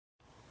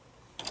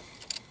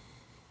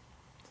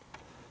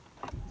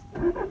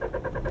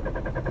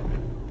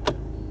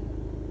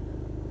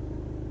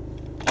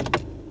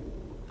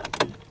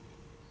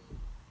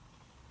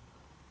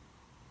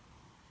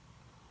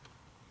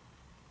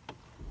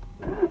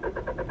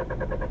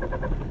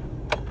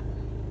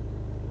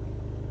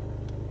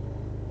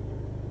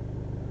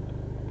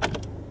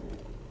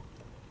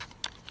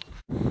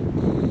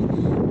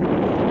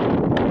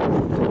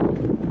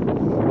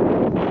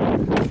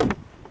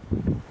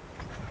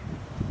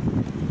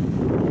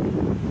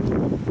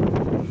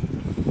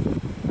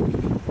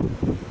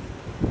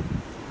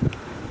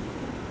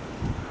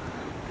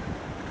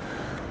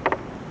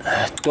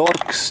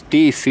Torx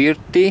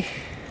G40.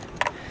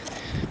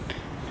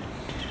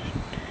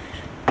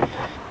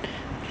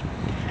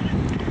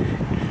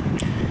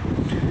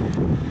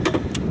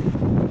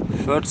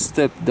 First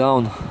step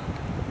down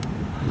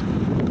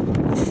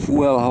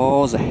fuel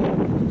hose.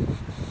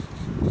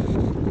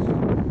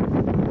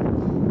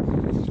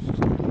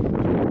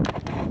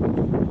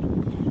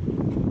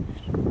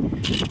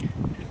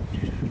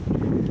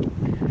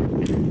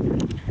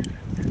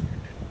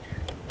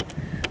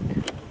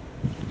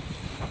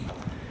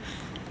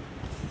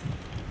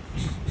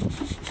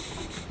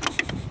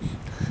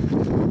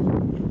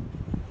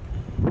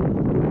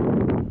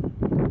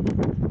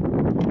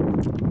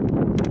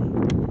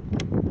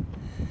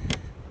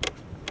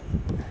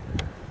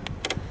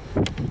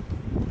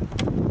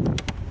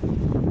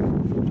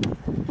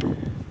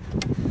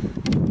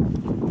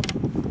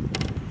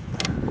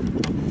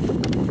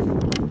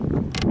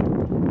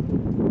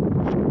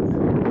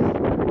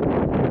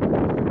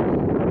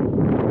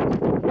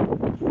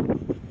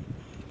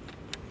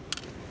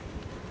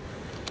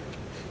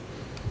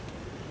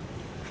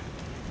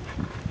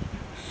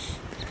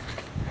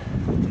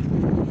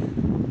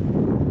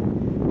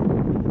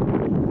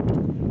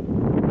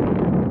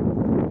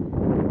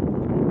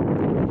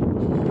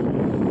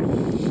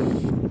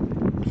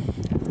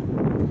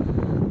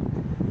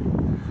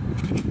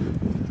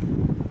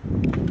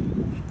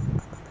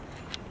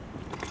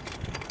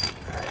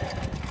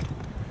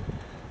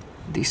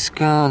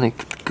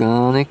 Disconnect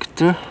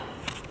connector.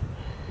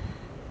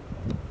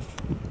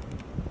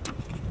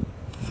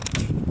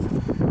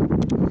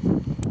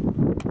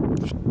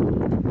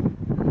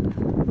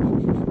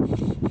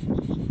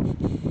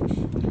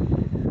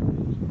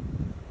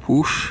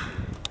 Push.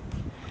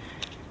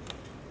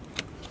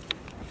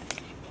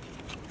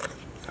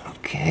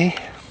 Okay.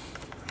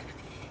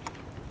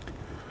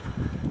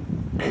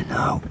 And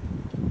now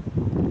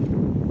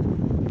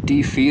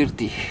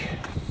G40.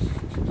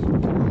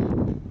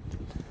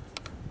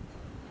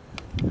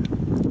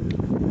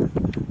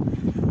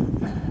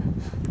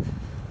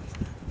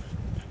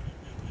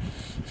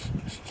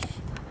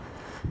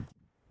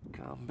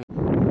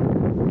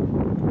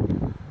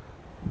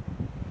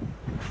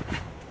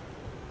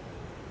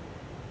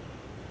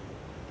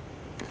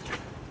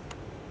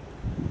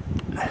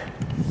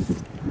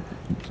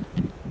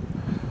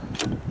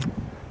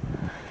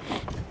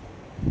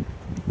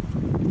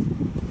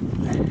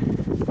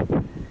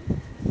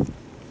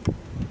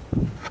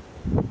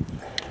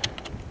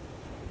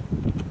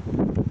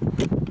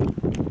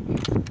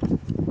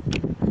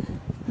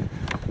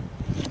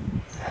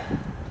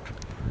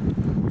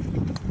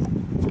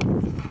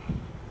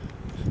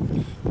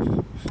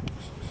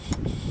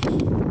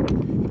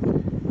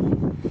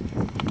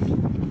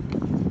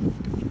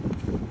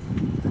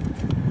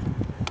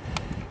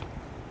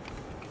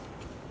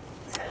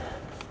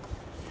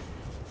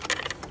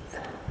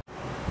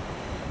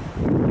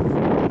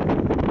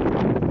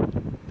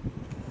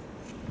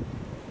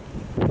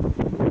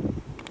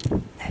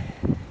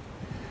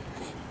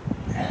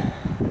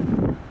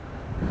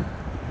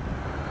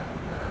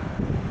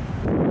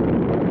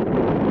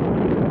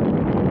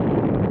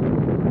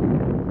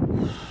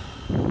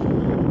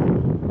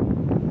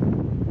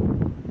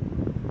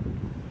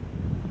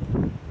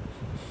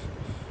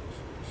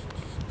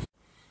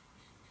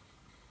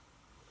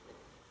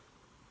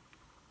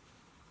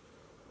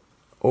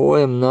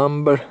 OM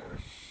number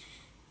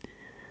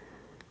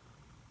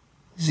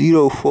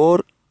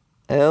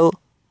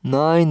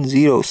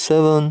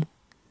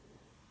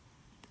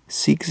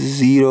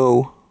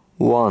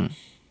 04L907601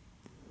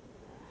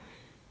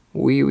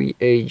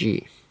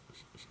 VVAG.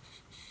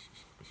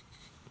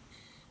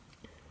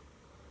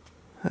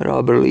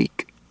 Rubber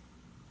leak.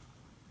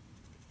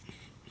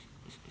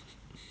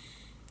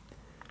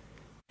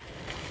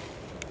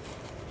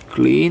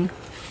 Clean.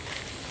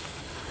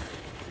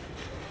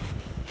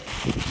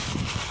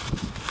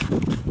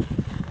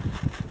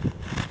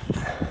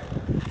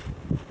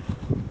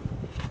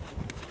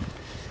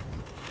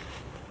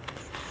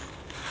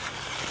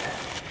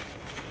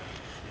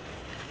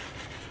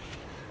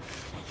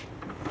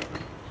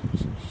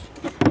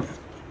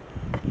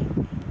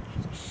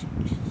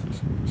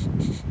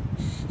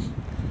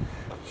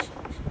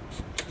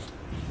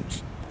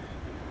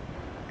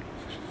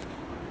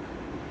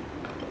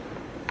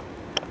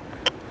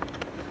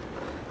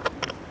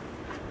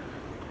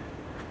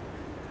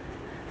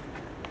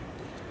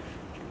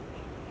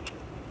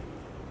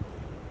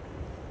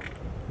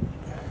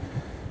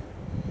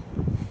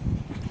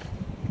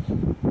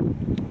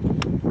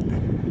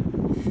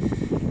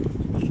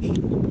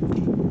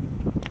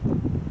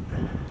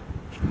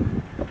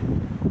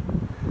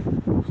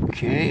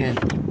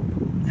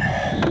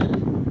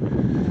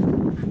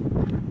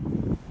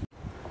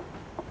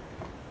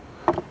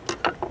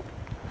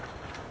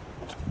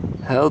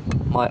 help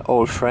my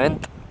old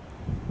friend.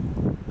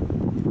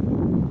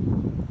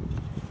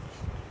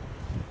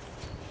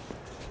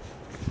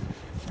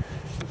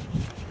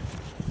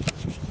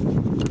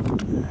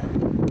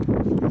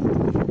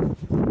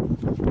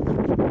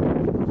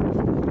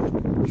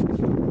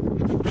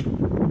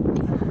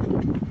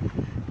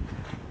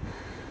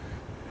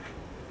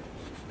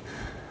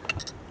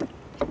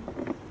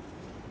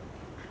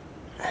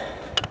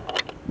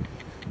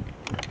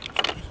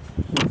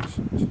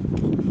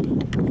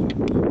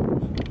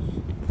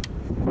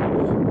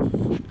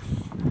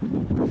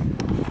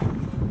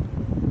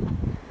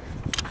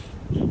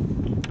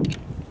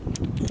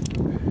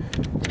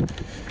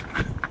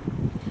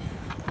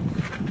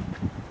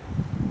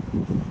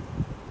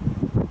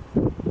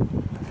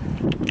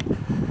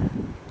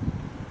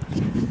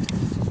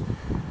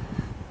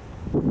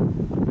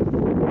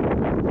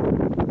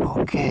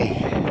 Okay.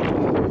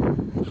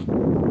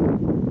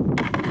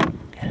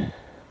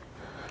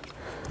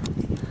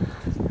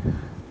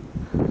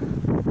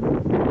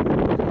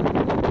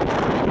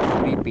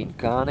 3-pin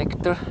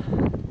connector.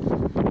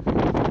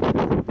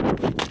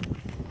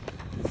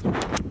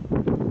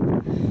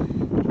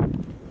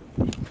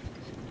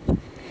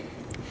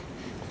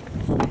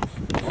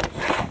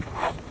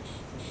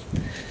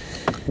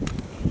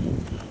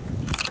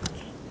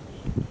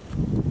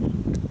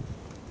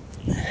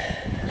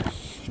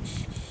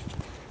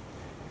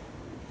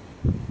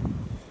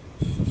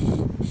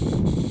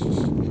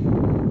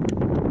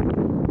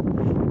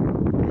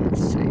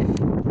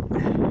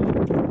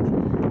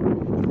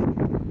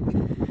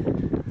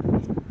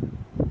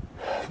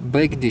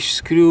 Back dish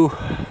screw.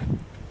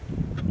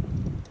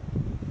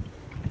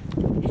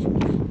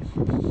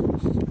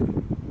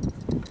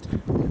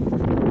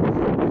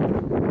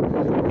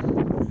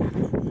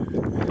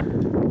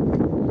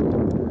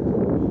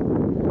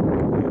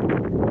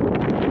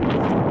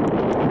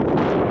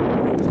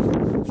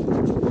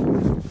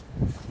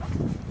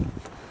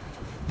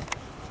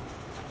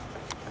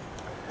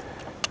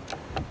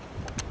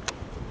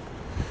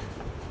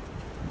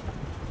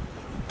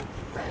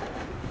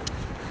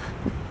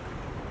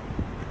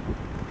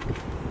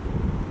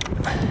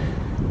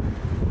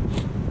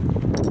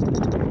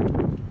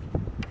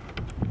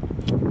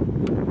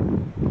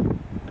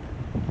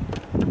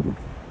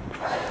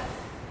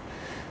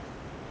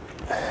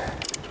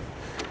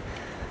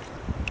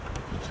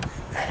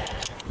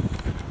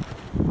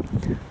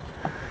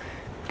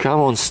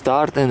 Come on,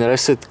 start and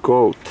reset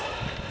code.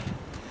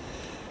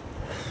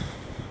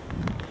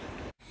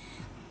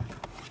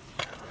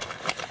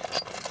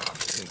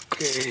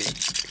 Okay,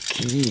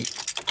 key.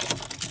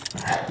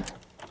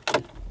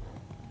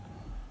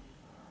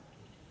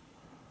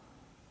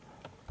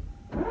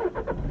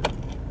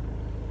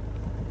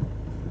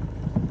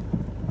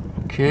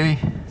 Okay,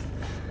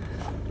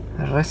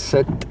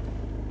 reset.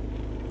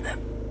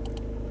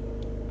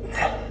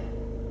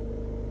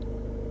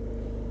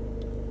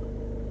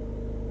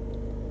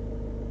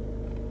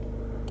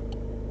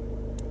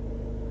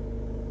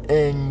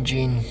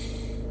 Engine,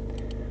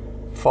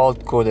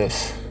 fault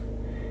codes,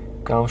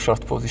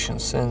 camshaft position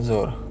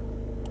sensor,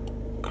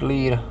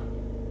 clear,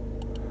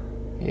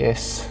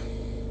 yes.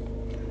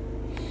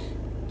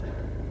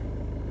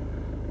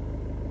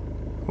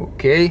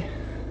 Okay,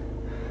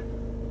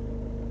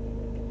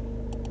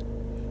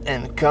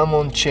 and come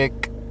on, check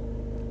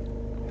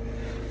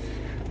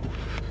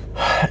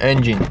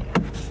engine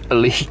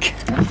leak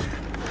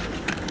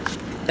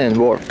and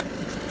work.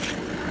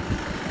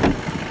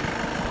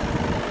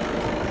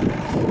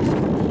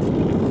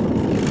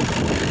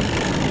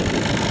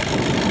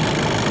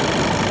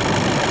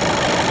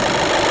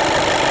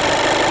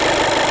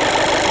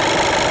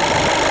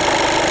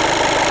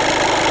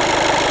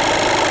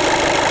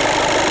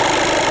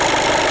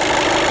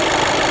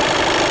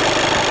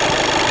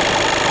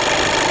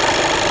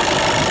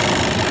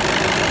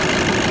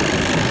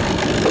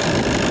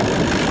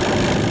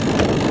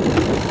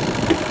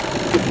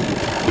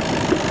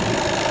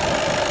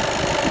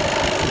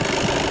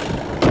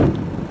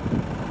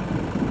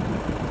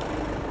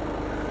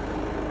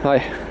 Aj.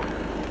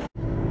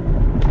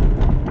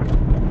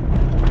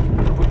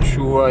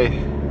 Počúvaj.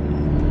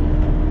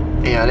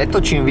 Ja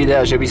netočím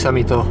videa, že by sa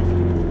mi to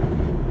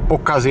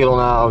pokazilo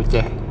na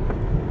aute.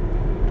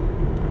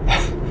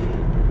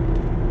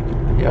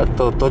 Ja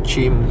to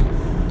točím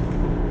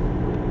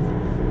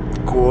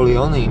kvôli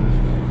oným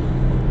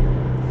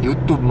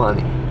YouTube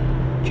money.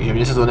 Čiže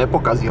mne sa to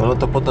nepokazí. Ono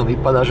to potom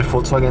vypadá, že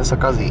Volkswagen sa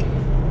kazí.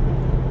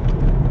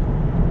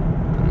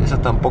 Mne sa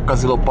tam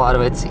pokazilo pár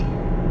vecí.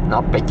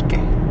 Na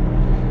 5-ke.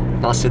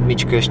 Na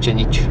 7-čke ešte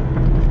nič.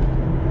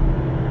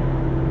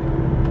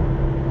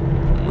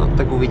 No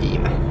tak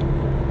uvidíme.